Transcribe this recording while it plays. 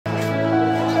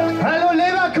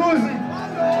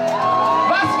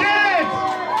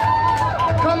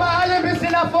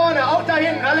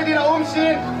hinten, alle, die da oben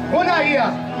stehen, runter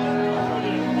hier.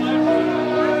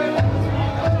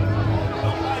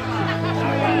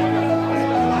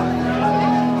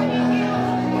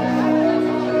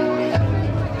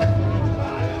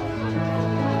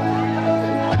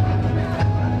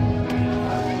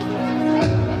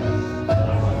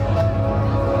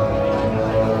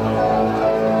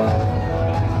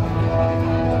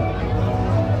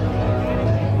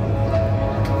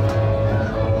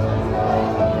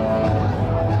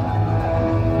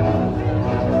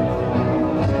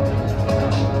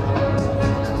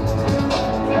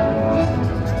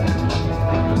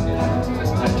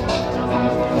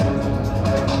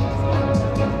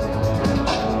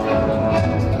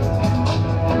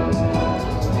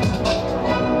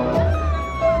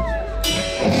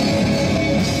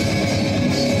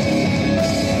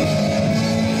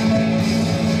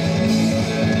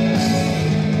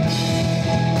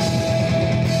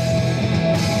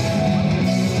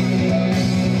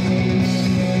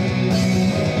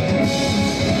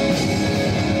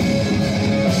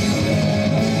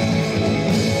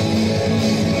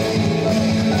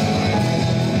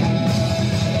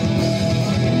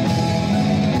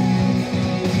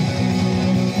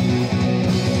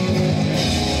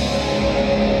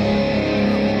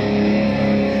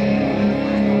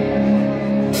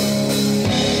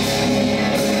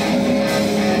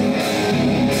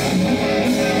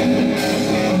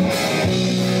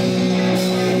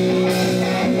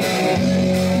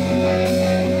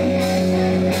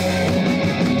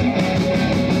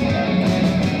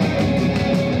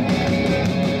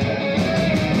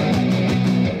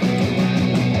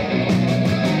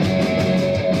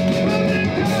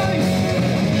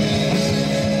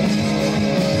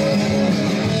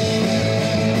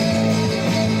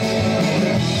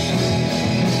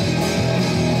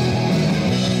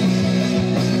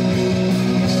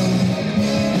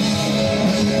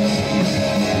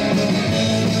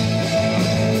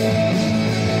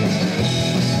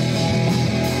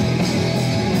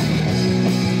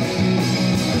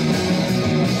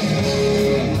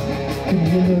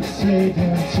 Look straight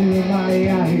into my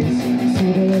eyes,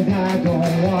 see that I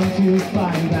don't want to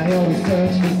fight. I always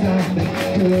search for something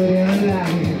good in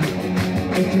life.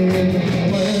 It didn't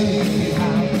work.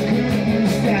 How could you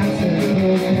stand so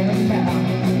broken down?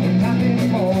 Nothing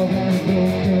more than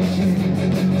broken dreams,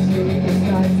 sleepless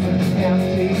nights and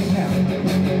empty hell.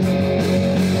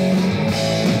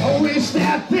 I wish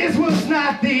that this was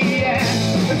not the end.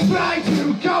 I try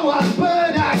to go on,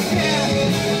 but I can't.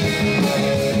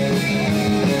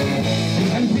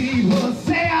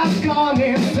 Gone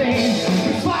insane,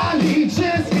 but finally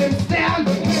just can't stand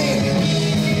the pain.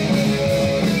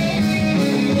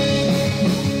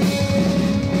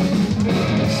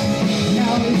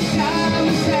 Now it's time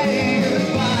to say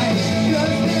goodbye,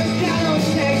 'cause this cannot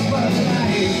take my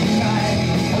life tonight.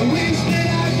 I wish that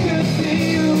I could see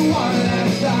you one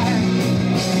last time.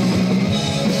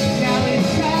 Now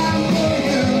it's time for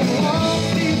you to walk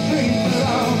these streets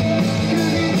alone,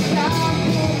 'cause it's time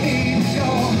for me to go.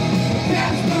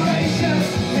 Desperation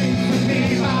seems to be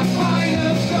my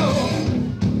final goal.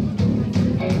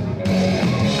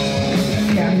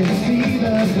 Can you see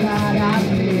the blood I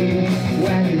bleed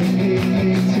when you lead me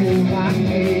to my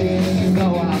knees? You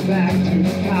know I'm back to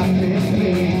coffee,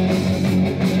 please.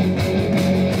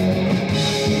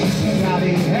 Now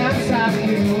the hands I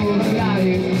feel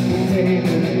alive, the pain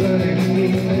is burning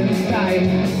deep inside.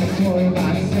 I swore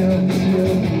myself to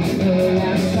be the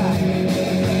last time.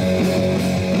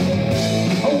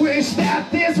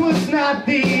 That this was not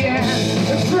the end.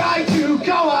 I tried to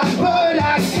go on, but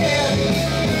I can't.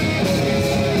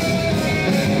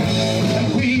 And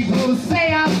people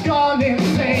say I've gone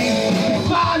insane,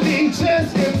 finally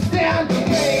just can't stand the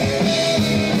pain.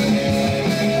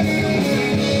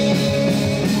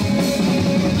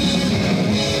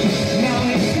 Now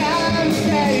it's time to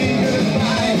say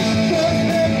goodbye, 'cause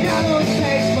the gun will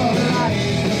take my life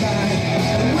tonight.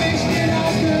 I wish that I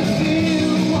could see you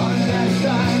one last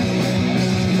time.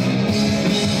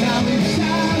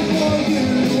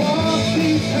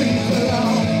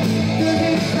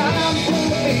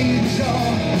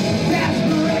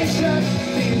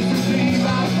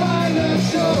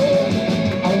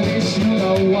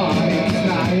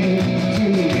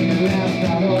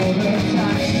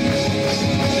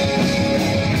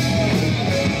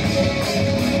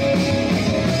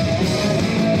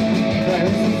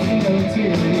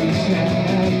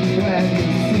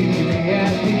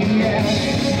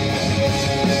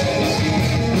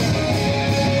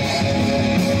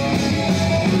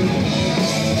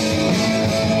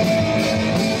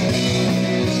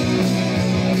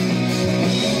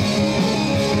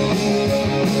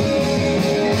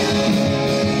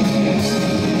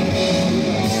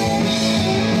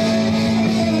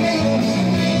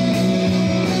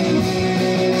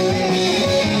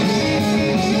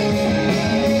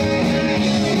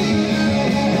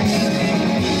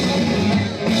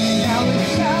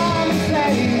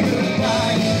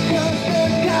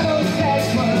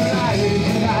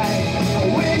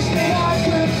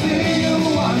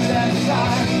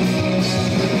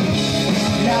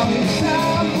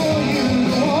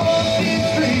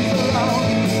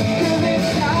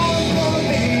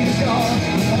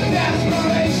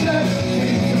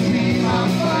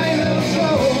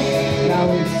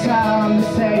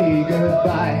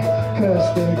 goodbye,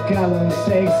 'cause the gallows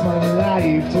takes my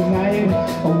life tonight.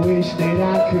 I wish that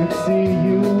I could see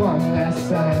you one last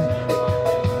time.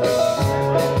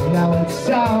 Now it's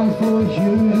time for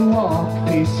you to walk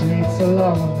these streets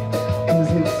alone, 'cause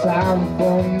it's time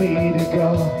for me to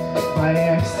go. My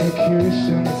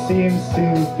execution seems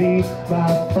to be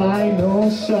my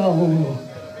final show.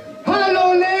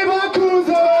 Hallo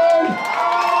Leverkusen!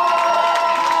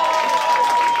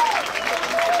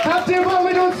 Habt ihr Bock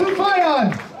mit uns zu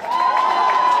feiern?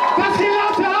 Das hier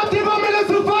lauter, habt ihr Bock mit uns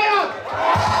zu feiern?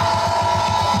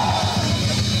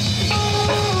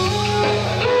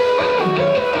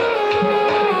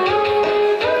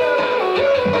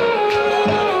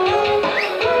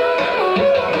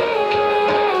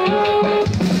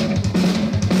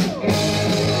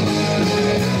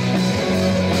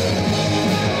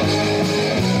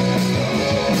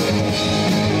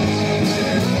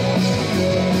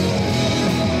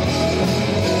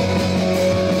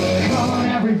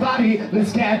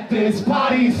 Let's get this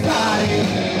party started.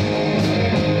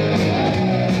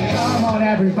 Come on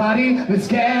everybody, let's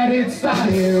get it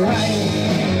started right.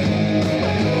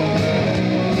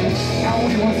 And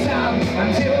we won't stop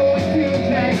until we feel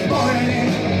next morning.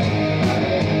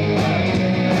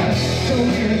 So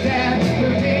we're there, the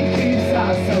beat keeps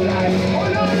us alive. Oh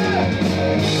no, no!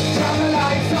 Turn the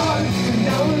lights on, so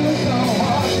now we look so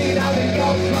hard. See how they go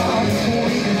strong.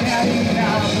 We can get it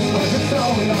now, but for so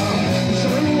long.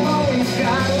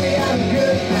 God, we have a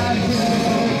good time till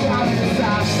the time to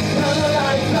stop. Turn the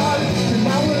lights on, so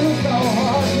now we look so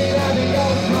hard. We have to go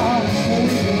strong,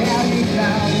 we can have it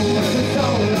now. For so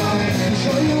long, to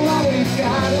show you what we've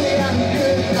got. We have a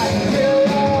good time till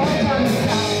the time to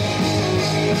stop.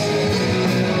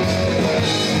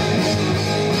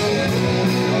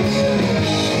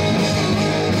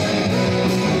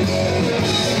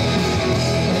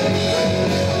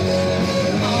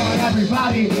 Come on,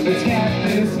 everybody, let's get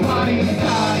this party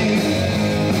started.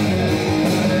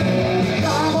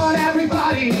 Come on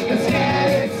everybody, let's get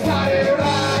it started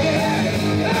right.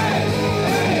 Hey, hey.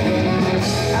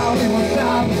 Now we won't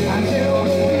stop until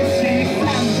the music's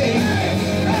empty.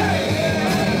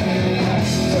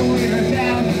 So we're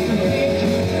down to the beat.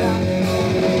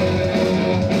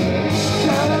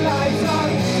 Turn the lights on,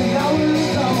 so now we're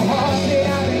so hard. See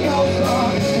how they go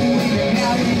strong. We can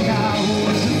have it now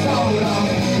for so long.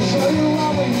 To show you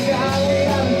what we've got. We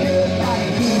have a good time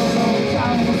till the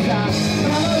time will stop.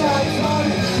 Turn the lights on,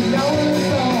 so now we're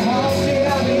so hard. See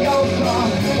how they go strong.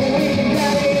 We can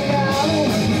get it now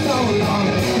for so long.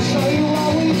 To show you what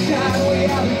we've got. We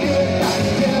have a good time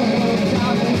till the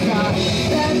time will stop.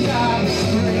 Stand up,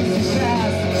 bring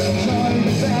success. Enjoy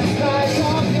the best night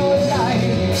of your life.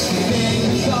 Sing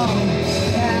the song,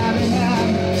 hand in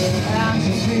hand, and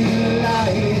just feel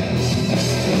alive.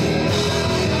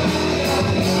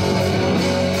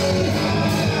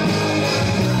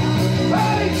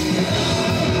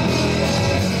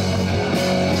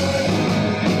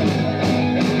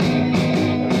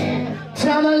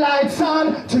 Turn the lights on,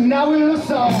 to now we look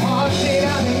so hard. See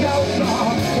how they go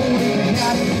strong. We can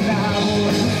have it now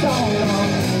for so long.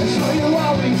 I'll show you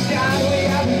what we've got. We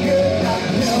have a good time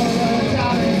till the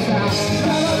time is out.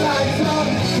 Turn the lights on,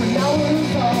 to now we look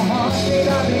so hard. See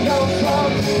how they go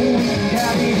strong. We can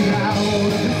have it now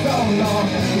for so long.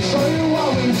 I'll show you what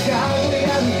we've got. We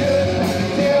have a good time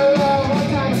till the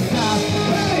time is out.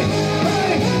 Hey,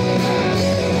 hey.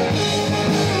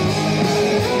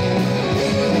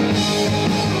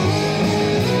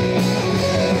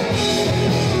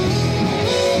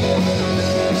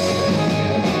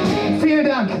 Vielen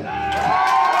Dank.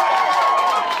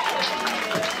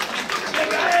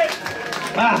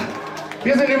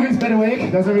 Wir sind übrigens Bad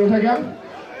Awake, da sind wir untergegangen.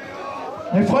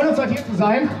 Wir freuen uns heute hier zu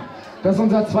sein. Das ist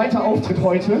unser zweiter Auftritt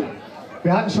heute.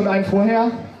 Wir hatten schon einen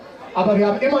vorher, aber wir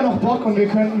haben immer noch Bock und wir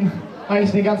könnten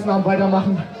eigentlich den ganzen Abend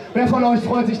weitermachen. Wer von euch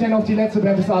freut sich denn auf die letzte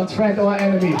Band des Abends, Friend or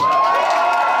Enemy?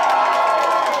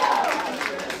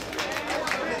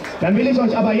 Dann will ich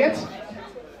euch aber jetzt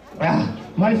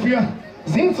mal für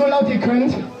singt so laut ihr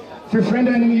könnt, für Friend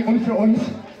or Enemy und für uns.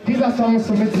 Dieser Song ist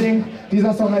zum Mitsingen.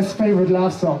 Dieser Song heißt Favorite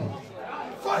Love Song.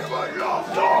 Favorite Love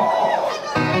Song!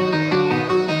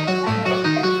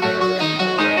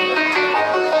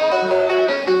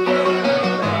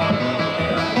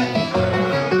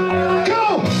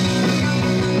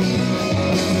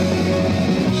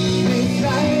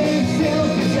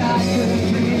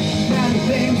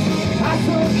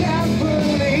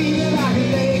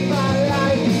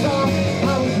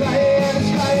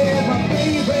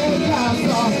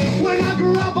 When I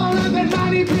grew up, all of that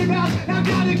money came out. I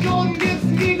gotta go.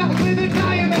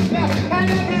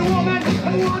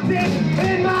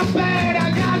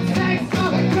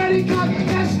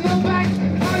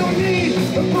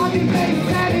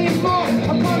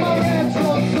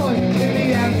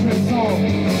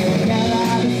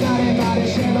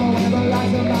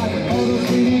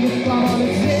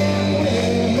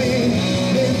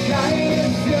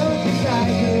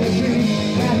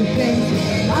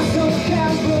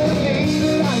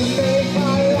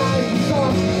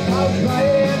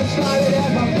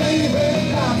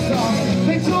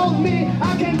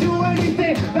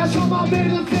 say that you're my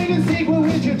middle finger sequel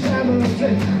with your tremors.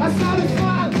 I started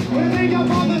fine when I think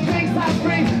of all the things I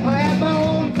bring. I have my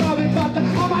own problem, but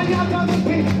all my young other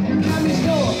people, you got me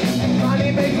sure.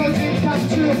 Money makes my dreams come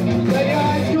true. When your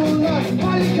high school love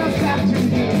finally comes back to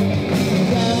you.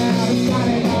 Yeah, I'm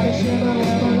starting out of shimmer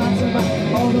with my lights in my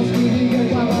all those beauty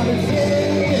girls I want to see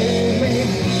me.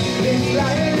 It's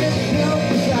like it's still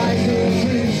beside your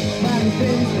dreams. Many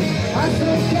things I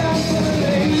still can't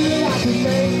believe. I can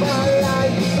make my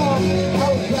life a song. I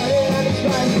was playing and it's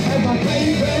right. And my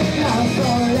favorite now, so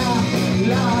la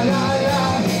la la la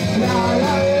la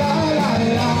la la la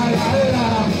la la la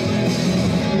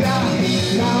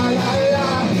la la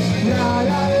la la la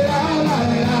la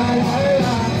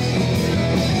la.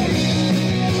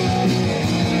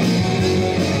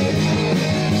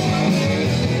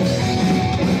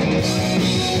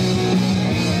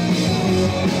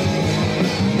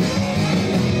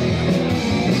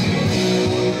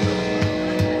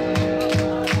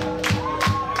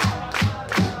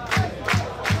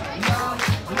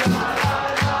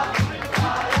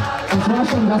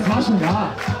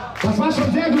 Das war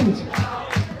schon sehr gut.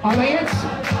 Aber jetzt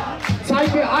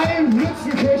zeigen wir allen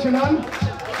Lützenkirchen an,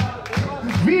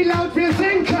 wie laut wir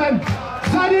singen können.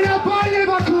 Seid ihr dabei,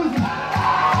 Leverkusen?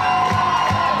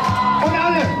 Und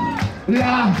alle.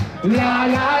 La, la,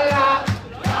 la, la.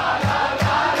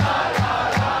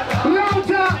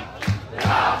 Lauter.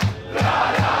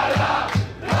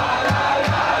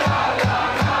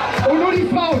 Und nur die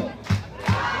Frauen.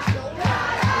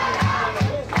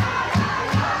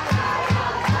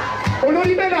 Und nur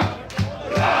die Männer!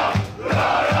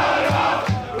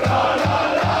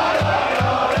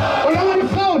 Und auch die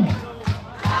Frauen!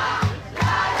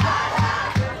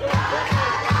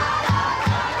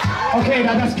 Okay,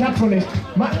 das klappt schon nicht.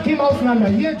 Gehen wir auseinander.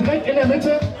 Hier direkt in der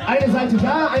Mitte. Eine Seite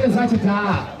da, eine Seite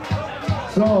da.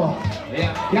 So.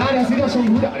 Ja, das sieht doch schon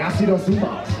gut aus. Das sieht doch super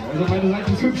aus. Also meine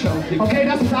Seite ist hübscher. Okay,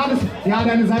 das ist alles. Ja,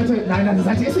 deine Seite. Nein, deine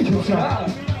Seite ist nicht hübscher. Ja.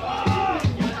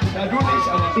 Ja, du nicht,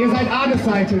 aber... Ihr seid Ades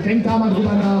Seite, denkt da mal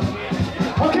drüber nach.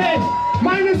 Okay,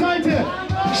 meine Seite,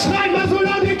 schreit mal so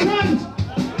laut ihr könnt.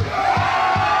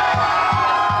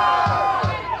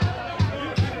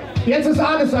 Jetzt ist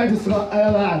Ades Seite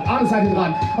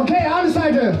dran. Okay, Ades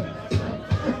Seite.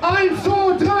 1, 2,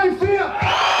 3, 4.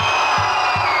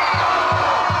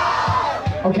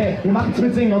 Okay, wir machen es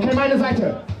mit Singen. Okay, meine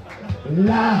Seite.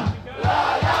 La.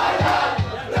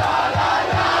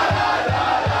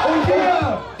 Und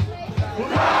wir.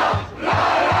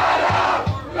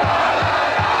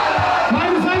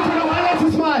 Meine Seite noch ein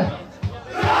letztes Mal.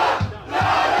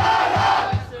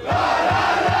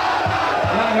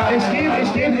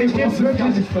 Ich geb's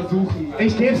wirklich.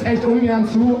 Ich geb's echt ungern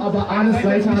zu, aber Arnes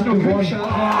Seite hat gewonnen.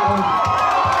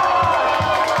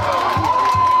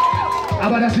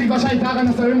 Aber das liegt wahrscheinlich daran,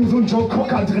 dass da irgendwo so ein Joe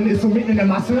Cocker drin ist, so mitten in der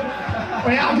Masse. Oh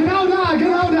ja, genau da,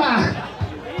 genau da.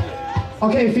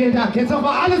 Okay, vielen Dank. Jetzt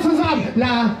nochmal alle zusammen.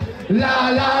 La, la,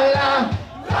 la, la.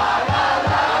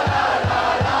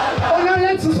 Und ein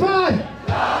letztes Mal.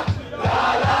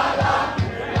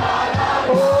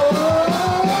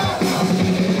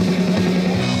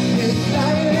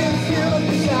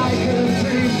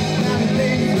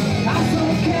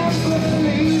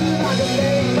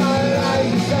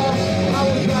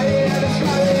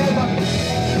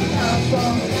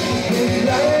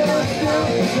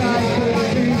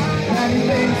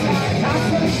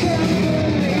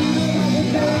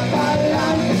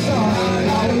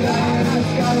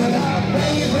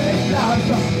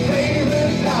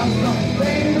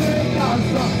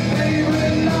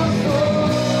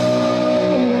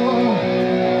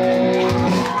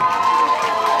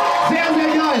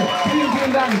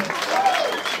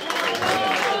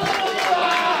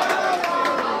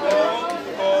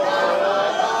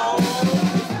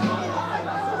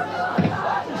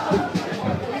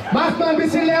 Macht mal ein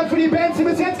bisschen Lärm für die Bands, die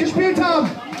bis jetzt gespielt haben.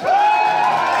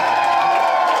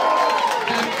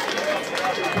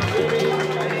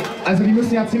 Also die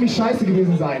müssen ja ziemlich scheiße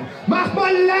gewesen sein. Macht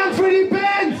mal Lärm für die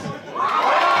Bands!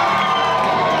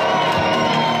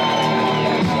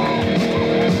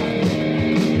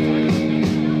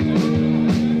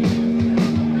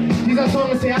 Dieser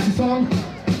Song ist der erste Song,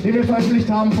 den wir veröffentlicht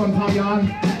haben vor ein paar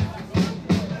Jahren.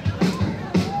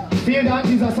 Vielen Dank,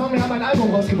 dieser Song, wir haben ein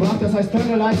Album rausgebracht, das heißt Turn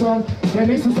the Lights On. Der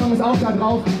nächste Song ist auch da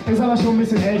drauf, ist aber schon ein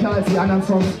bisschen älter als die anderen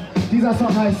Songs. Dieser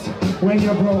Song heißt When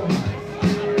You're Broken.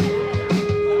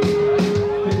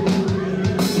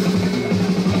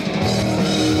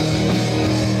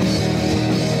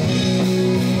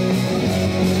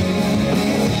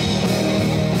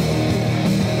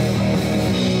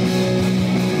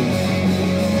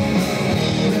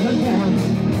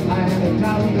 I had a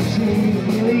down the is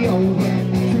really over.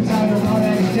 Too tired of all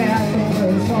that death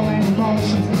over so many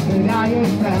emotions that I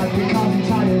have felt because I'm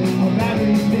tired of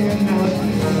everything now.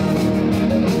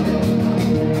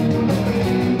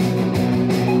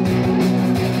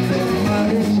 Why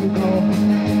did you go?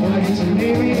 Why did you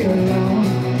leave me alone?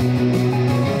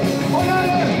 Oh no,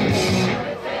 no!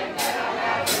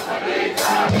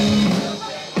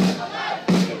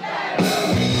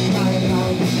 Flying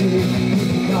out the street,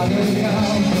 gotta go.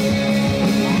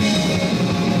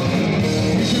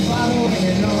 You should follow when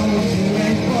you know what you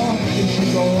ain't for. You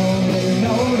should go on when you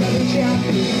know that the champ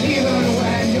is. Even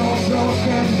when you're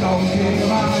broken, don't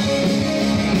give up.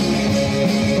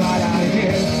 But I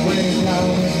hear when it's down,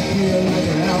 when you feel like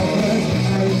you're helpless.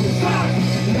 I was just fuck,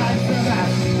 that's the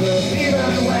best.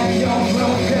 Even when you're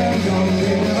broken, don't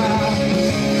give up.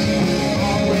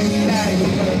 Always stay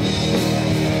first.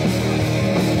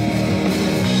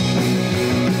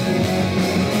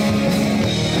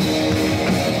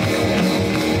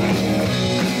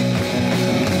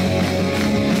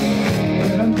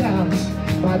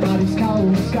 My body's cold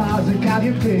with scars, I got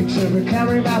your picture, but can't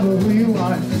remember who you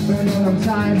are. Been a long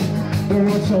time, the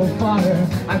road's so far.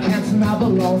 I can't smell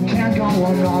alone, can't go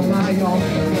on my own.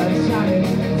 Let's shining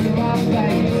through my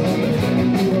face,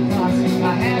 through the past.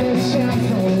 I had a chance,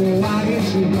 so why did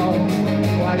you go?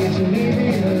 Why did you leave me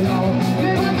alone?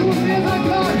 Leverkusen is my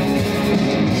blood.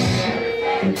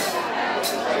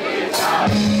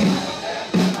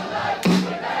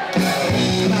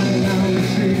 Running down the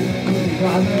street,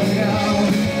 gotta go.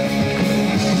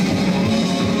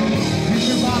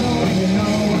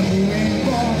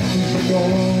 Go on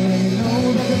when you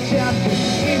know that the chapter,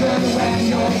 even when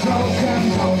you're broken,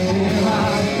 don't give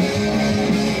up.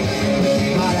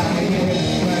 But I hear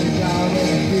when it's down and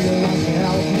you feel like you're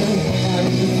helpless. And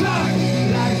you suck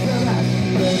like the rest.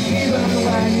 But even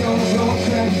when you're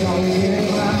broken, don't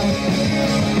give up.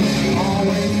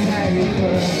 Always stay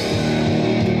first.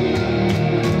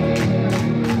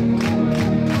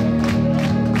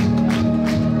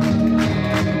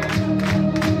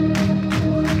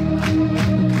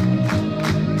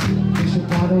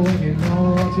 When you know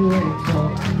what to wait for,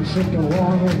 you should go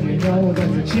on when you know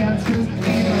there's a chance. 'Cause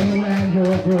even when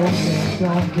you're broken,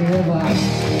 don't give up.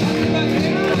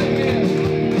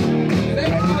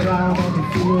 When you drown and you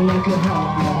feel like you're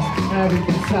helpless,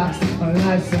 everything sucks,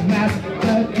 life's a mess.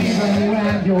 But even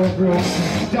when you're broken,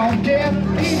 don't give.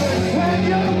 Even when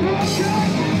you're broken,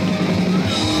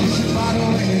 you should follow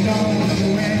when you know what to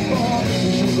wait for.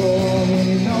 You should go on when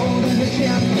you know there's a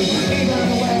chance. 'Cause even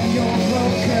when you're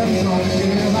broken, don't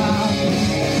give up.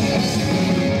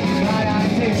 But I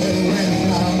did when it's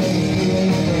down and you feel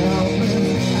like you're helpless.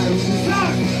 Everything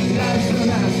sucks, life's a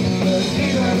mess. But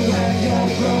even when you're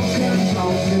broken,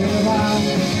 don't give up.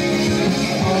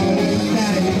 Always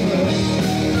stay first.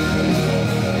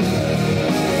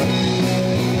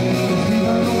 'Cause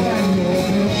even when you're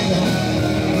broken,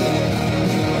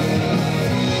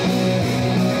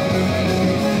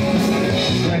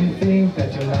 when you think that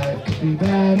your life could be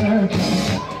better,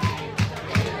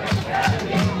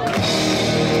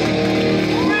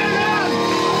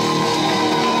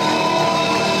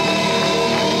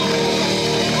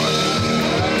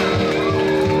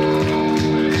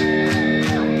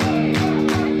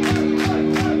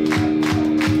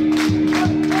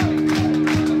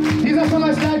 dieser von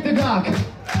euch bleibt der Tag.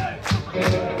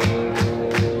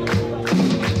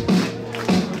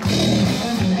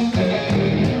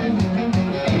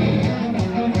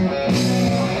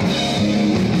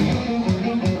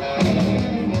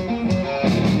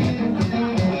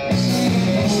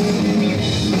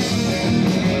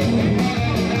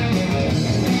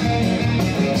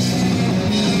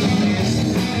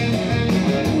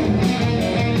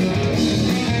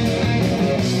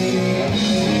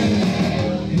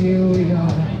 Here we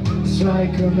are,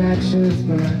 strike a matches,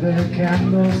 burn the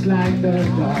candles like the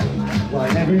dark,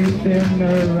 while everything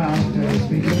around us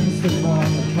begins to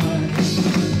mortify.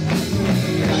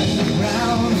 Rise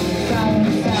around,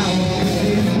 sound,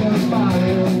 it's the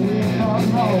fire, we come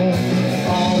home,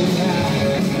 all we have,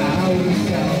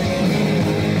 ourselves.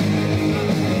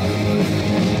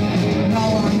 No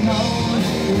one knows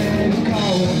where to go,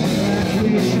 but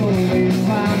we surely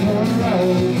find the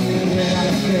road,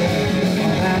 without fear.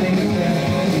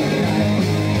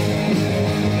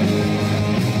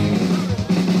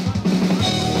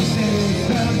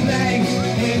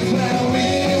 It's where we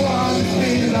want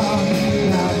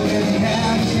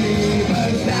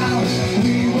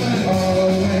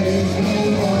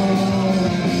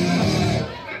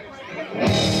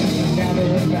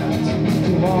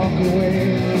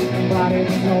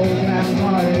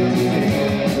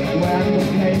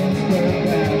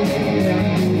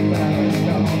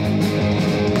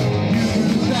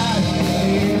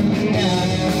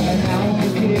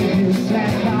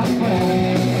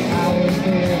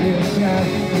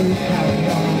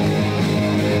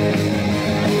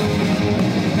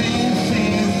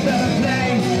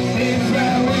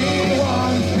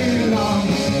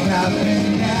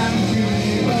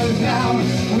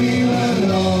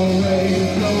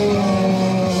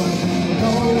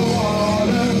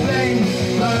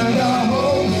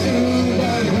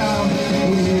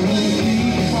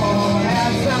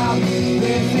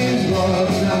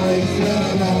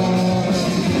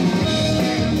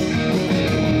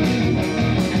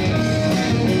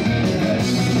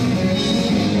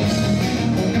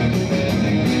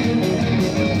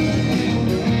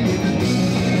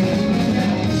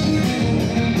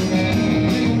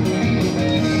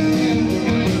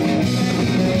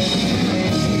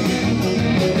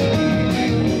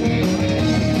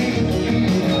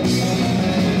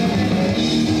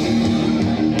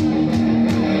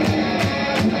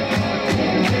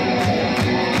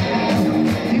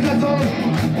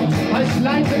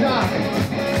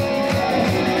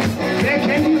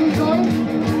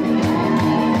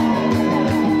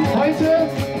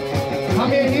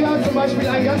haben wir hier zum Beispiel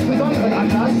einen ganz besonderen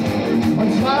Anlass.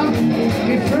 Und zwar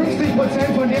geht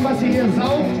 50% von dem, was ihr hier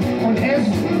saugt und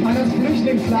esst, an das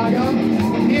Flüchtlingslager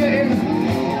hier in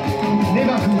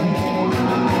Leverkusen.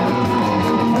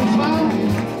 Und zwar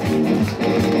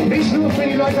nicht nur für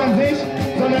die Leute an sich,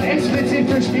 sondern explizit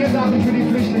für Spielsachen für die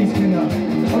Flüchtlingskinder.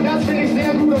 Und das finde ich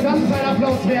sehr gut und das ist ein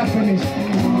Applaus wert für mich.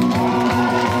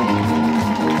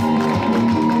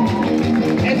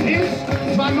 Es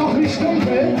ist zwar noch nicht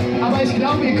dunkel, aber ich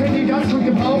glaube, ihr könnt die ganz gut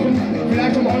gebrauchen,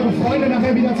 vielleicht um eure Freunde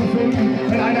nachher wieder zu finden,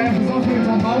 wenn einer einen besoffen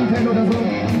hinterm Baum kennt oder so.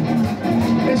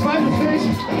 Ich weiß es nicht.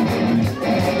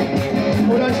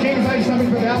 Oder euch gegenseitig damit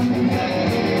bewerben.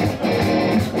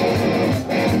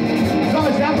 So,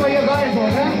 ich werfe mal hier rein, so,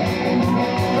 ne?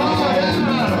 So,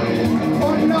 da.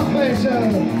 Und noch welche.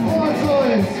 Und so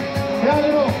ist. Ja,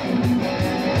 genau.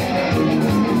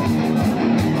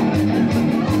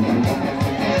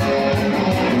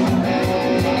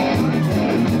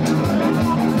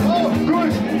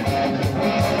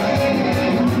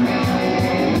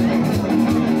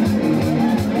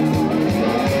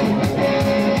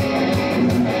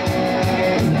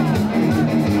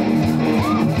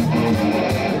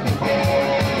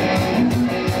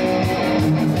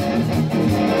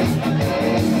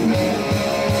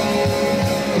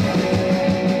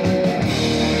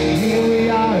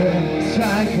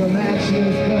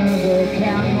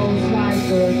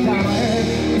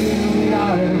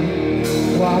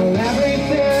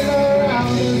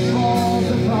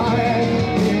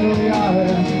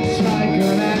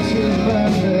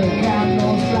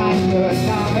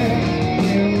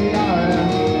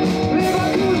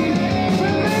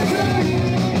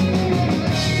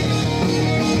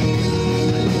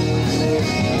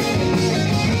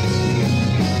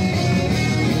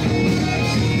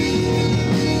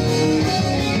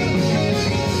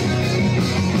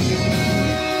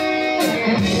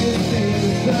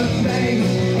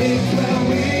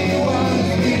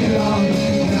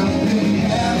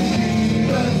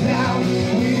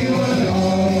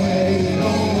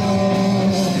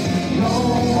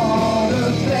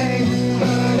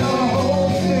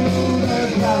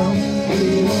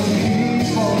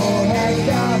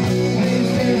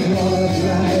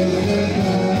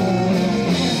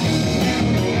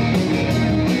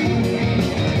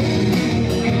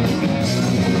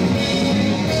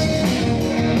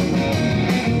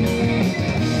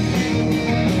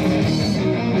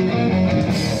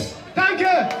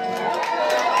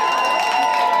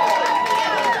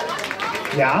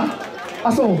 Ja?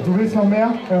 Achso, du willst noch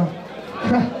mehr? Ja.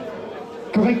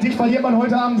 Korrekt, dich verliert man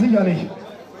heute Abend sicher nicht.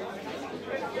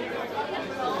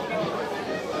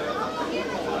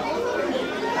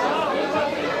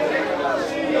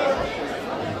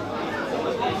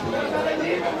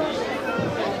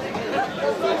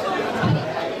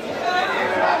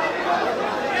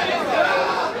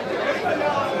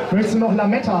 Willst du noch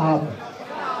Lametta haben?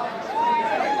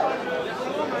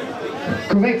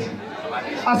 Korrekt.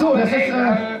 Achso, das ist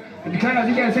ein kleiner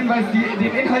Sicherheitshinweis,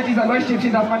 den Inhalt dieser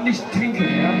Leuchtstäbchen darf man nicht trinken.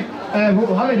 Ja?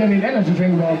 Wo haben wir denn den Energy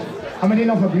Drink überhaupt? Haben wir den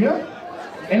auf der Bühne?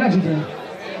 Energy Drink.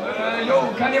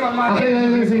 Kann jemand mal... Ach,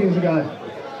 ist egal.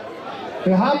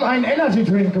 Wir haben einen Energy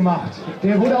Drink gemacht.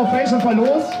 Der wurde auf Facebook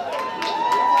verlost.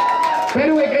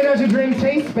 Bedwick Energy Drink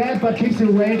tastes bad but keeps you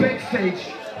awake.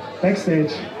 Backstage.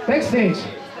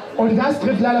 Und das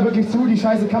trifft leider wirklich zu, die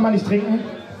Scheiße kann man nicht trinken.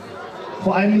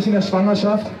 Vor allem nicht in der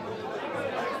Schwangerschaft.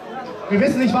 Wir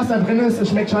wissen nicht, was da drin ist, es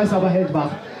schmeckt scheiße, aber hält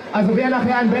wach. Also wer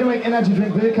nachher einen Bedwick Energy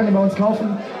Drink will, kann ihn bei uns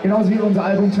kaufen. Genauso wie unser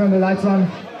Album Turn the Lights On.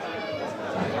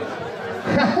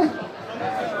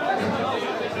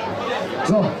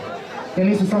 So, der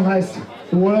nächste Song heißt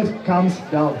The World Comes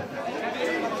Down.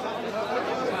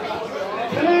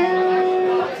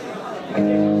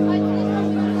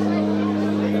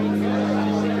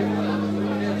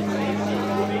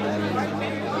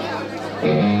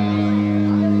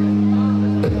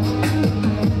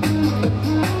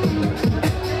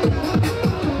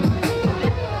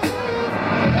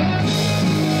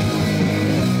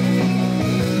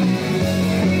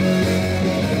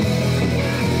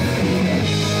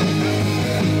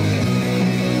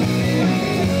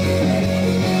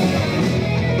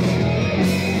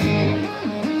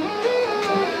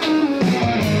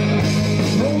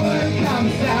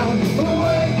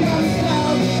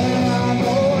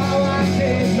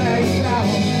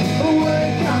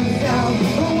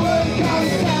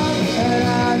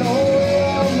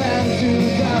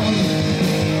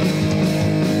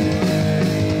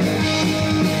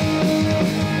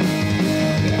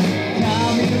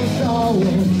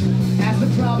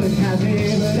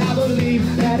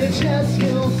 Just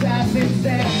feels as it's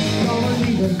there. Don't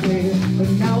believe in me, but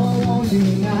now I won't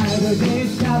deny the day.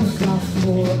 enough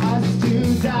for us to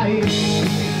die.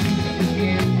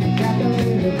 Got a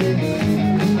little bit.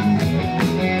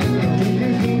 We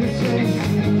can be the same.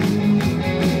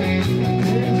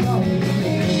 There's always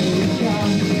a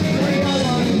chance. We all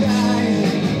wanna die.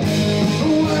 The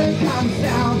word comes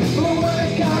down. The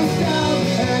word comes down.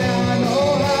 And I know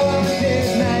how this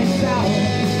makes out.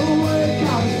 The word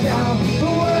comes down. The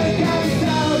word comes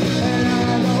down. And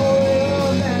I know we're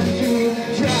all meant to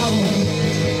travel.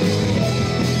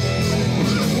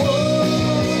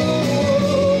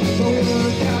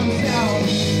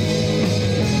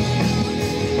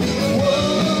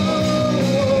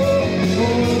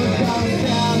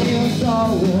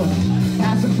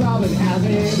 That's a problem, has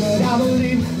it, but I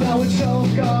believe that would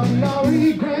choke on no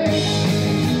regret.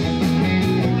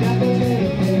 Got the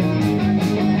little bit,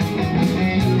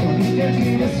 don't need to be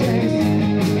the same.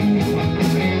 I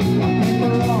think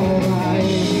we're alright.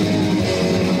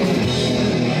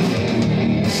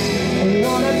 I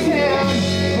wanna stand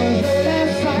for the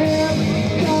last time,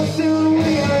 'cause soon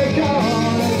we are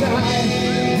gonna die.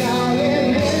 Darling,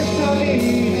 there's no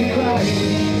need to cry.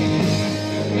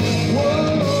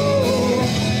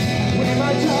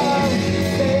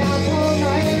 Stay up all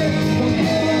night, don't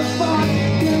give a fuck,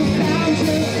 'cause I'm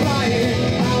just flying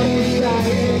out of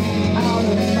sight, out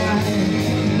of mind.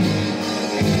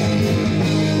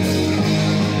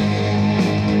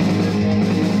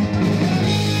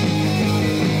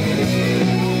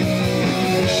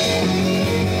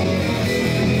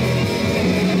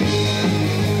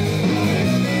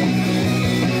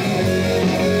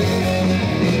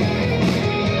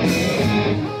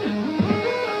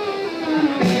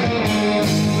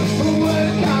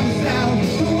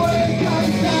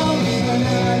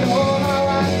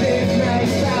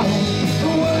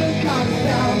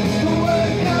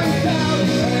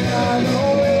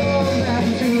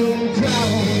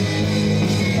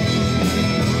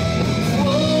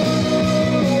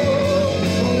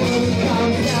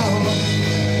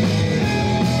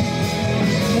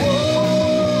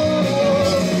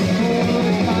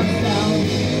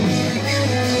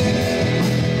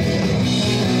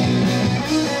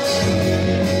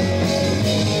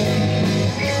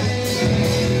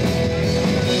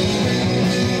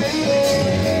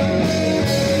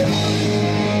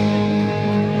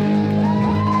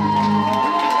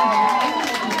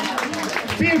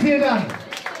 Vielen Dank.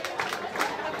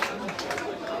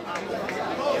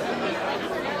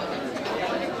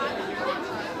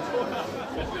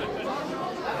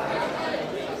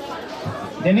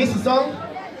 Der nächste Song,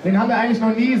 den haben wir eigentlich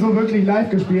noch nie so wirklich live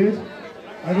gespielt.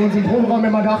 Weil wir uns im Proberaum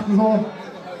immer dachten so,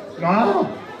 na,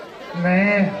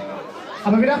 nee.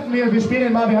 Aber wir dachten, wir spielen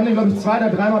den mal, wir haben den glaube ich 2 oder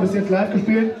 3 Mal bis jetzt live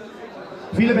gespielt.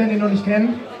 Viele werden ihn noch nicht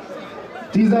kennen.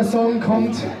 Dieser Song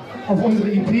kommt auf unsere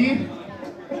EP,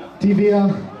 die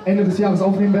wir Ende des Jahres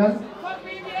aufnehmen werden.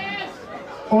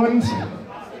 Und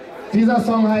dieser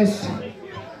Song heißt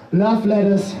Love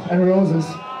Letters and Roses.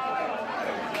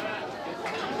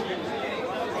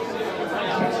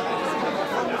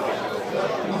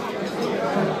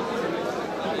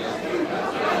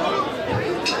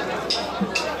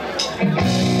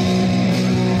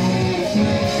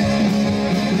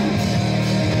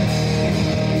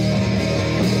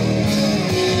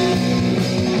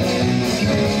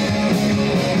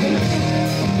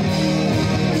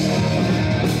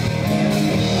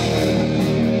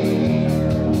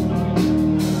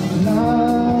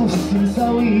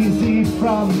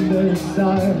 From the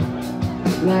start,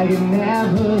 like it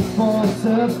never falls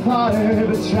apart.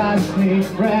 But trust me,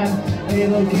 friend,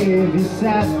 it'll give you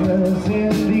sadness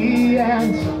in the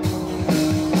end.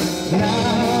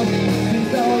 Love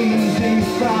is so easy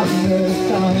from the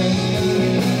start,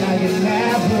 like it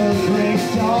never breaks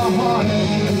your heart.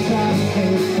 But trust me,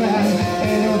 friend,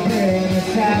 it'll bring you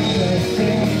sadness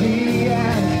in the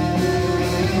end.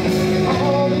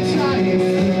 All the time to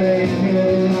make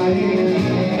it right.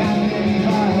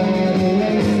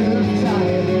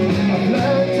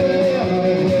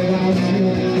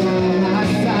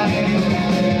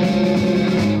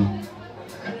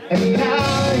 And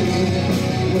now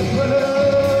we're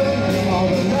burning all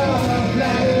the love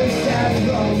letters and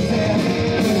roses.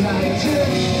 And I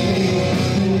just need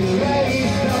to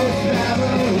erase those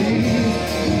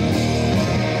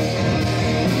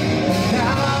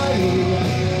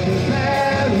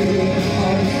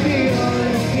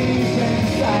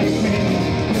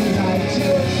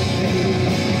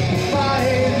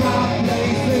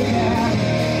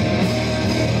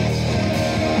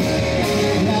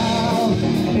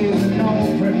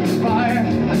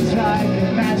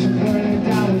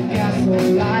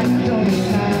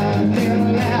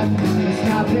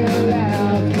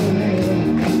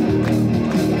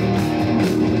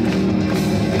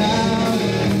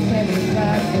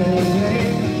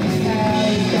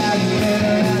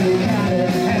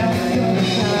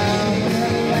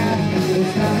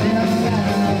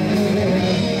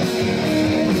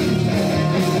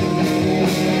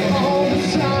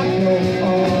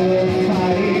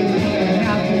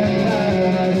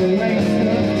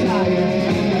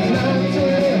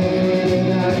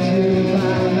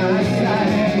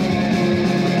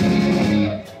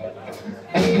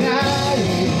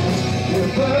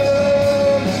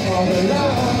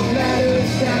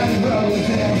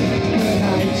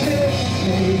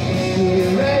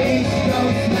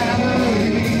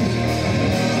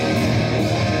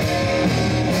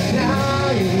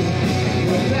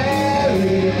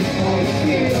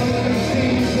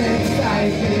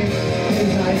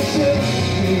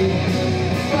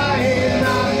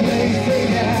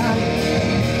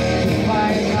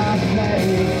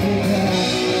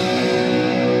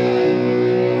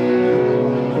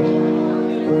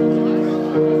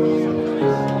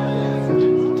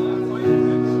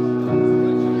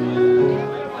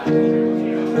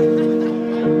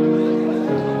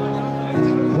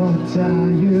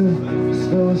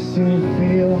supposed to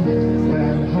feel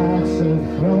when hearts are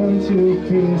thrown to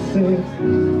pieces?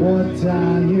 What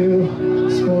are you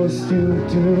supposed to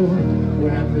do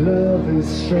when love is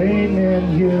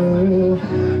straining you?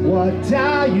 What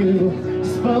are you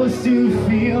supposed to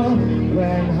feel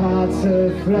when hearts are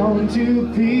thrown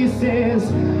to pieces?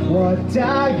 What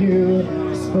are you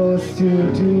supposed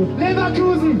to do?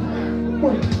 Leverkusen!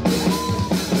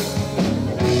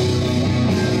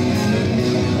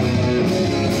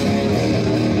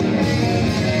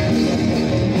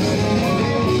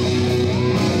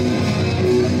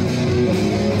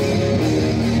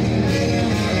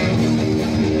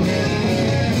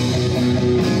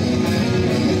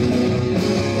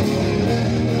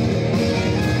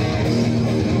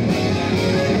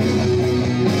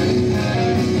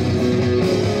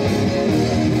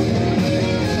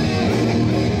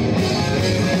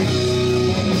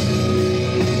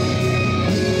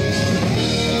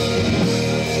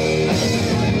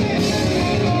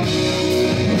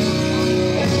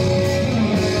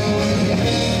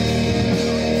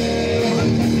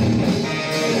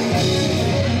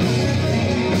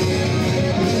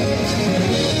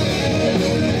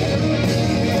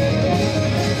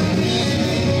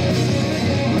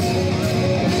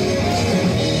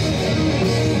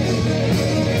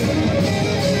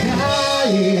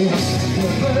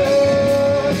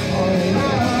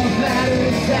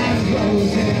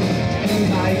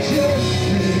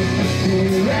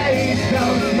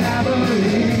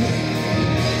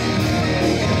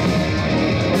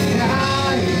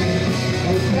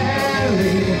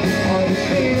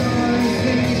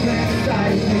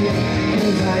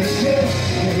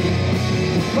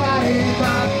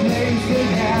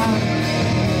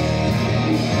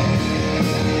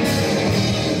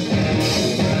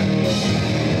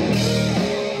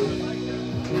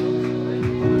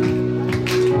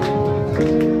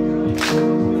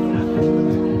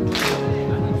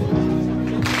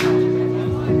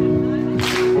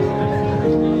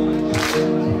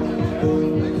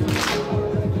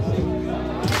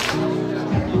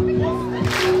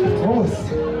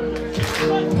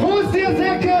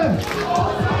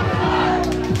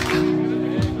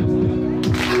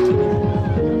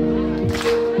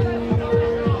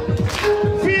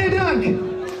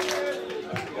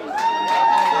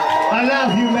 I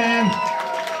love you, man.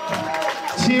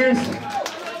 Cheers.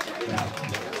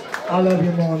 I love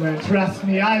you more, man. Trust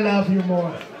me, I love you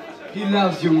more. He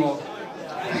loves you more.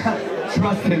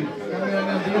 Trust him.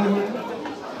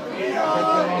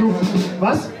 Du,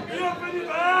 was?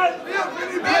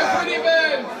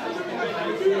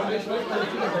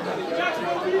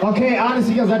 Okay, Arne,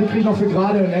 sicher seid, ich krieg noch für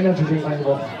gerade einen Energy Drink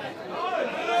reingeworfen.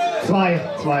 Zwei.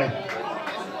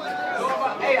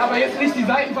 Ey, aber jetzt nicht die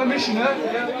Seiten vermischen, ne?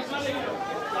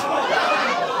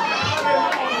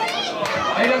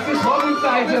 Ey, das ist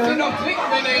Robbenseite. Wir müssen noch trinken,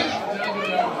 wenn er jetzt...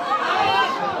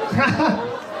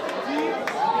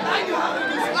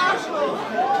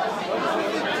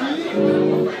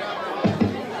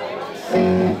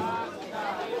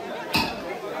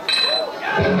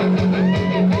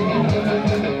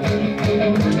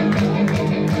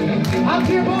 Habt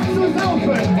ihr Bock zu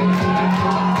saufen?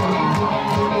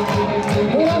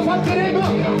 Worauf habt ihr denn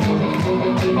Bock?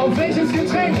 Auf welches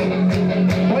Getränk?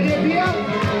 Wollt ihr Bier?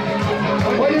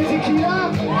 Wollt ihr Tequila?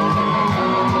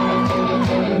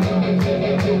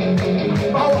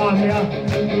 Bauarm, ja.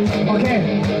 Okay.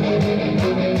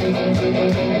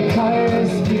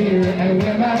 Colors, beer and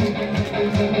women.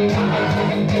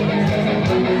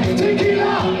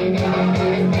 Tequila!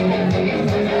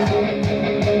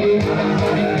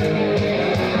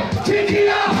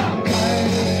 Tequila!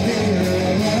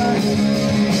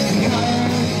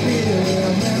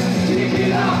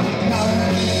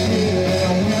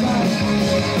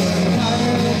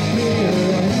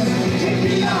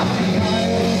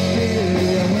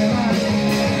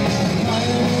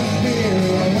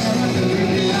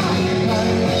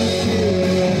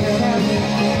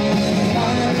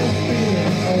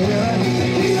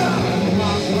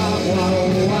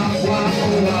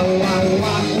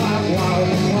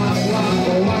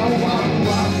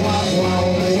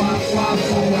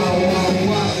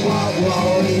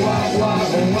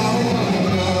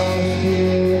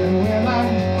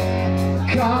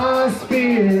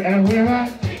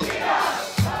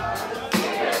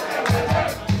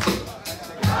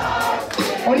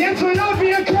 Und jetzt so laut wie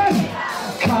ihr könnt.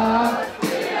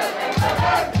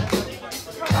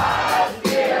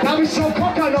 Darf ich Joe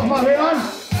Cocker noch mal hören?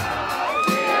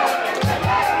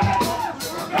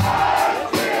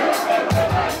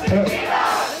 Das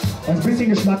ist ein bisschen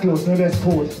geschmacklos, ne? Der ist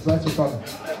tot, das weißt du schon.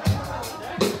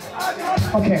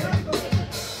 Okay.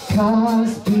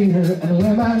 Cars, beer and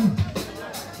women.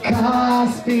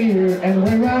 Cause beer and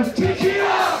women.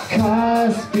 Tequila!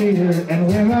 Cause beer and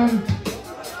women.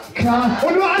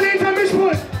 Und nur alle hinter mich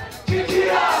holen.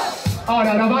 Tequila! Oh,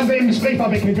 da waren sie im Gespräch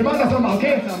verwickelt. Wir machen das nochmal,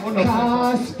 okay?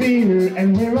 Cause beer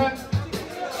and women.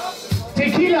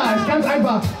 Tequila ist ganz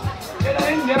einfach.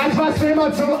 Das, was du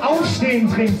immer zum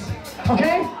Aufstehen trinkst.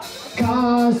 Okay?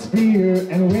 Cause beer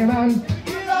and women.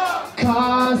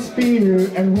 Cause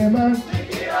beer and women.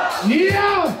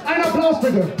 Ja! Ein Applaus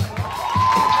bitte.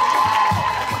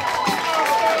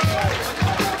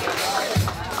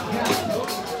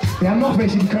 Wir haben noch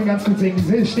welche, die können ganz gut singen.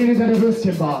 Sie stehen hinter der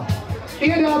Würstchenbar.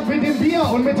 Ihr da mit dem Bier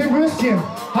und mit dem Würstchen.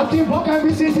 Habt ihr Bock, ein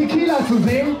bisschen Tequila zu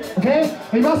singen? Okay?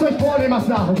 Ich mach's euch vor und ihr macht's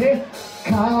nach, okay?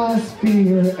 Cause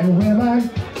beer and women.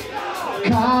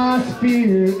 Cause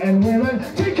beer and women.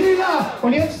 Tequila!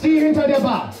 Und jetzt die hinter der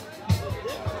Bar.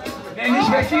 Nee,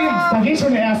 nicht weggehen. Da geht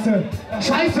schon der erste.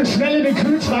 Scheiße, schnell in den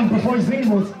Kühlschrank, bevor ich singen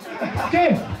muss.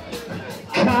 Okay.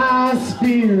 Cause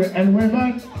beer and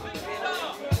women.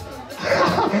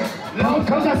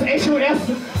 Kommt das Echo erst?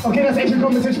 Okay, das Echo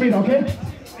kommt ein bisschen später, okay?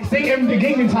 Ich singe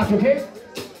gegen den Takt, okay?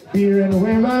 Beer and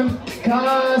women,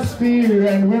 cause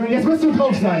beer and women. Jetzt musst du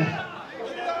drauf sein.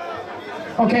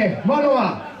 Okay,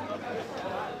 nochmal.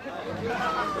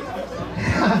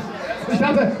 Ich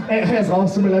dachte, er ist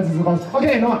raus, tut mir leid, sie sind raus.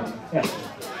 Okay, nochmal. Ja.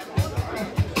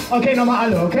 Okay, nochmal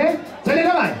alle, okay? Seid ihr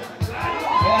dabei?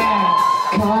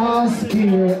 Cause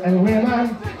beer and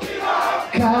women.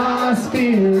 Cause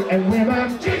beer and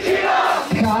women.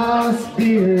 Cause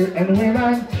beer and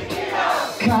women.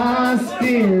 Cause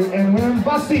beer and women.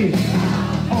 Basti.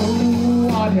 Oh,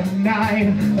 what a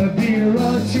night. A beer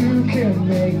or two can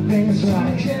make things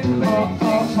right. Oh,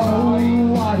 oh, oh,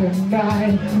 what a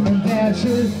night. And there's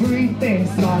just three things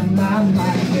on my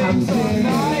mind. I'm saying,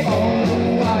 oh,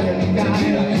 what a night.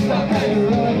 A beer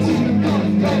or two can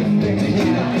make things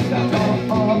right.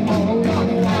 Oh, oh, oh, what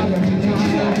a night. And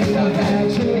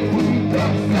there's just three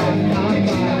things on my mind.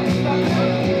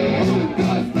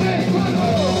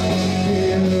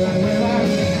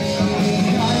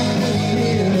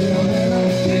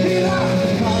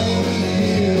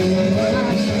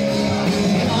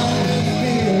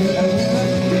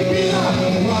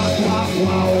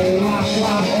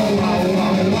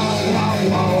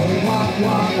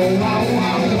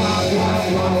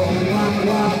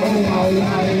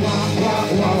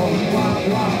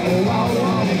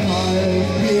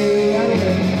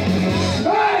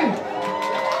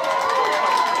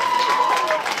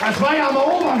 Das war ja aber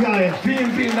obergeil.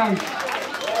 Vielen, vielen Dank.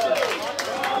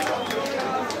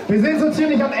 Wir sind so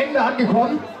ziemlich am Ende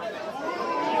angekommen.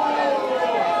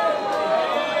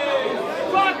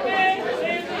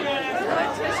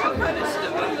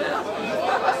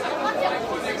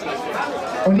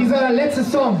 Und dieser letzte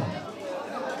Song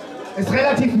ist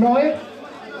relativ neu.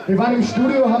 Wir waren im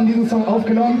Studio, haben diesen Song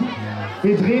aufgenommen.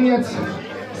 Wir drehen jetzt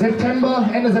September,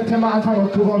 Ende September, Anfang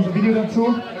Oktober unser Video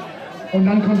dazu. Und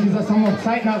dann kommt dieser Song noch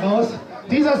zeitnah raus.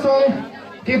 Dieser Song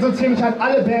geht so ziemlich an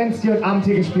alle Bands, die heute Abend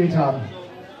hier gespielt haben.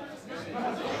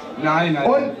 Nein, nein.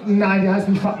 Und nein, der heißt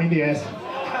nicht Fuck Me in the Ass.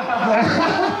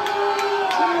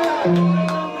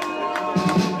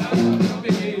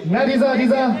 Ja,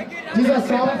 dieser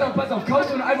Song. Pass auf,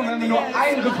 kaufst du ein Album, wenn wir nur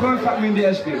ein Refrain Fuck Me in the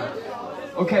Ass spielen.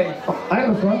 Okay.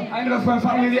 Ein Refrain? Ein Refrain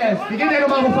Fuck Me in the Ass. Wie geht der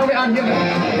nochmal, wo fangen wir an? Hier.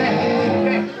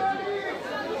 Okay.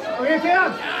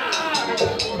 Ungefähr.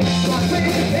 Fuck me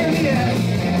in the ass.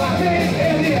 Fuck me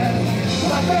in the ass.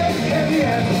 Fuck me in the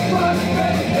ass. Fuck me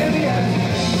in the ass.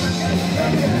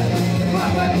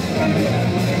 Fuck me in the ass.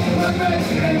 Fuck me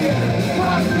in the ass.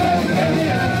 Fuck me in the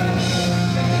ass.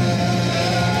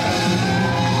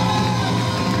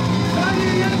 Seid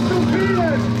ihr jetzt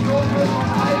zufrieden? So wird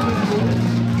ein Album.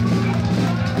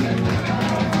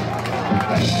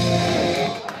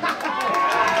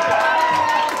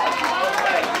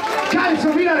 Geil,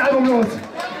 schon wieder ein Album los.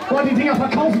 Boah, die Dinger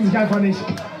verkaufen sich einfach nicht.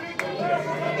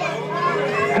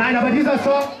 Nein, aber dieser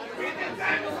Song.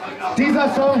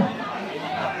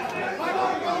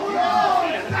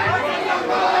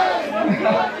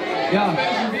 Ja.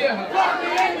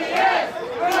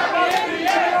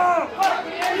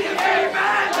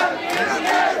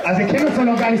 Also wir kennen uns doch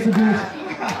noch gar nicht so gut.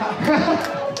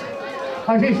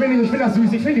 Aber ich finde das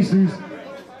süß, ich finde dich süß.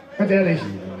 Ganz ehrlich.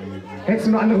 Hättest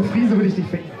du eine andere Frise, würde ich dich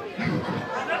ficken.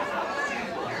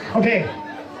 Okay.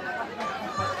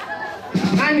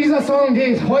 Nein, dieser Song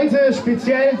geht heute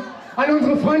speziell an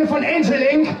unsere Freunde von Angel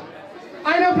Inc.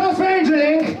 Ein Applaus für Angel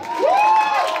Inc.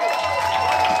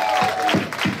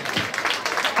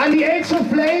 An die Age of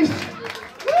Flames.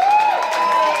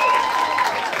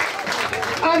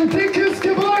 An dickes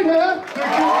Gebäude.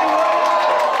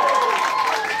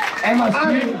 Emma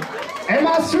Stream.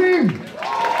 Emma Stream.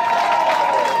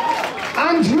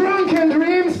 An Drunken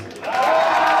Dreams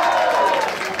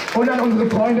und an unsere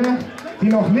Freunde, die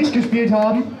noch nicht gespielt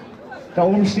haben. Da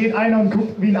oben steht einer und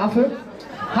guckt wie ein Affe.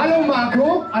 Hallo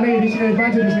Marco! Ah nee, ich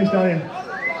meinte dich nicht dahin.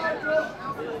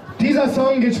 Dieser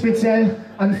Song geht speziell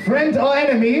an Friend or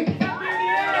Enemy.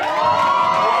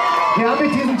 Wir haben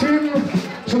mit diesen Typen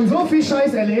schon so viel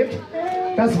Scheiß erlebt,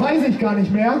 das weiß ich gar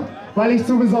nicht mehr, weil ich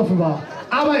zu besoffen war.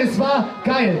 Aber es war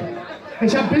geil.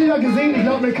 Ich habe Bilder gesehen, die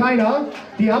glaubt mir keiner.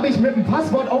 Die habe ich mit einem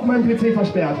Passwort auf meinem PC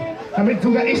versperrt, damit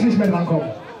sogar ich nicht mehr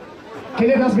drankomme. Kennt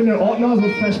ihr das, wenn der Ordner so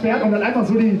versperrt und dann einfach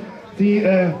so die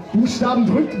Buchstaben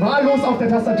drückt, wahllos auf der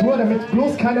Tastatur, damit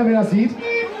bloß keiner mehr das sieht?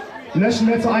 Löschen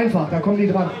wäre zu einfach, da kommen die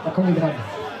dran,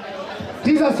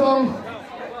 Dieser Song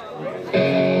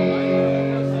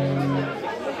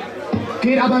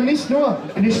geht aber nicht nur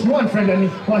an Friend and Me.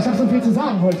 Boah, ich hab so viel zu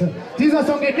sagen heute. Dieser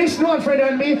Song geht nicht nur an Friend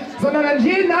and Me, sondern an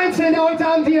jeden Einzelnen, der heute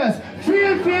Abend hier ist.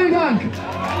 Vielen, vielen Dank.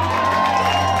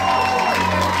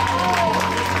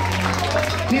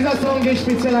 Dieser Song geht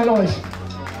speziell an euch.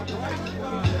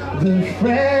 The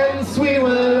friends we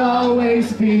will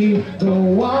always be, the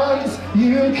ones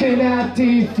you cannot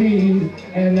defeat.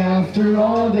 And after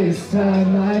all this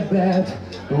time, I bet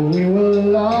we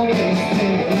will always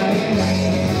stay like that.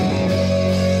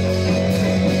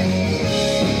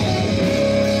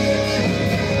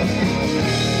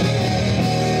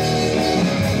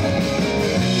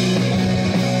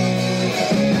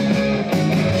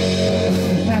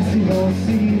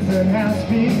 Season has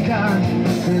begun.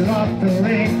 We're off the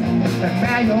ring, and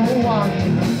now you're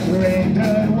walking. We're ain't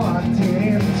wanting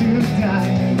him to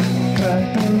die, but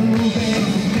the Rubens is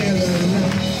still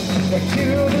alive. Back to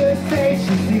the stage,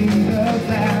 you see the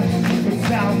band, but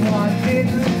someone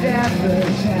didn't ever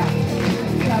chat,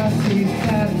 'cause he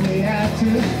sadly had to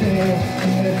stay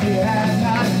if he had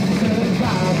not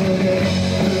survived it.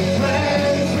 The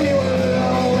friends we will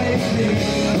always be,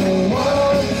 the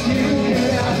ones you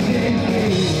cannot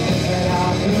defeat. And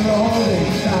after all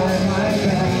this time, I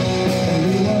bet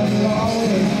we will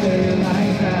always stay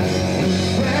like that. The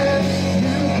friends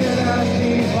you cannot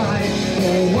divide,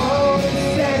 the ones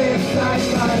standing side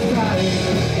by side.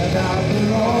 And after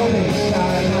all this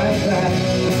time, I bet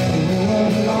we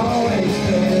will always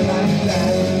stay like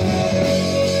that.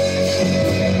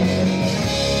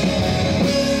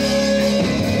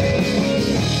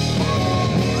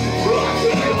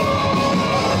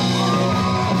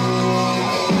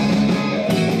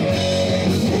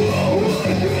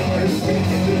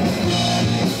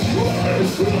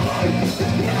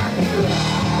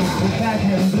 Back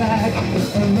in black,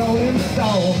 a rolling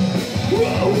stone.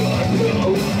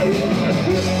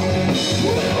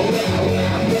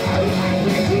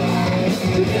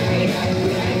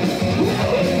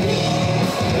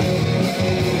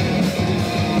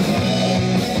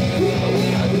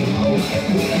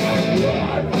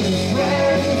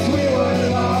 Friends, we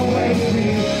will always be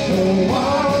the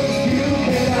ones you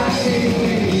cannot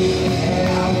defeat. And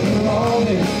after all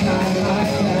this time, I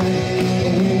said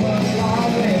we will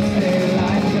always stay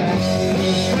like that.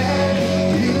 Friends,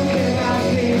 you cannot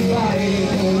divide,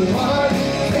 the ones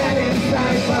standing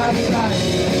side by side.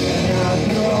 And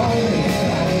after all this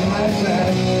time, I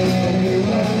said we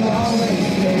will always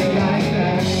stay like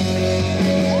that.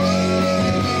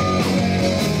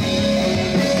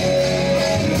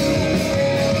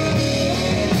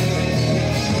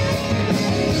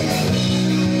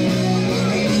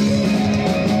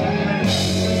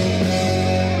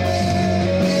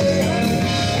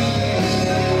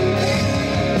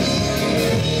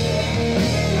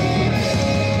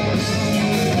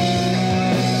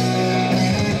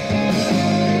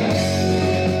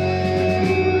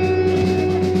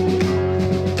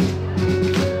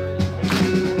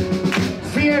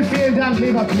 Vielen Dank,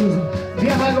 Leverkusen.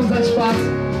 Wir haben unseren Spaß.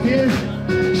 Viel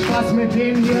Spaß mit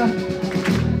denen hier.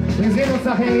 Wir sehen uns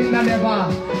nachher hinten an der Bar.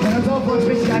 Und dann saufen wir uns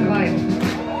richtig einen rein.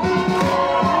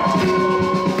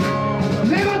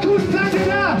 Leverkusen, seid ihr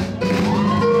da?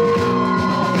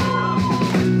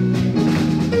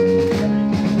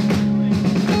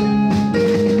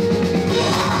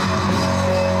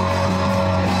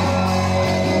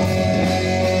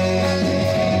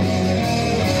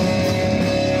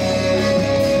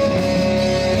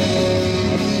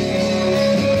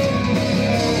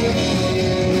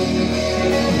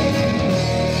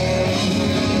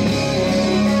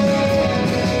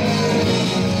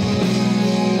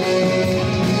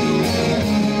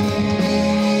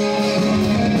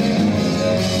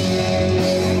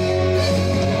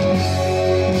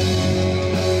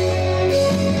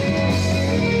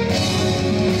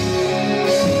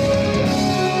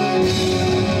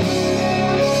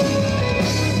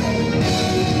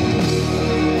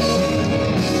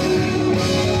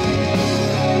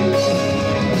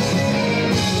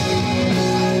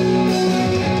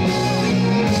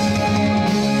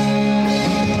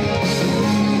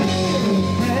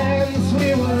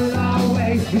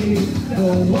 be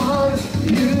the ones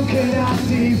you cannot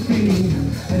defeat.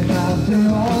 And after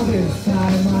all this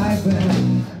time I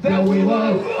bet that we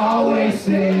will always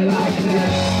stay like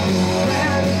that.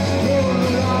 And we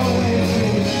will always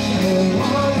be the ones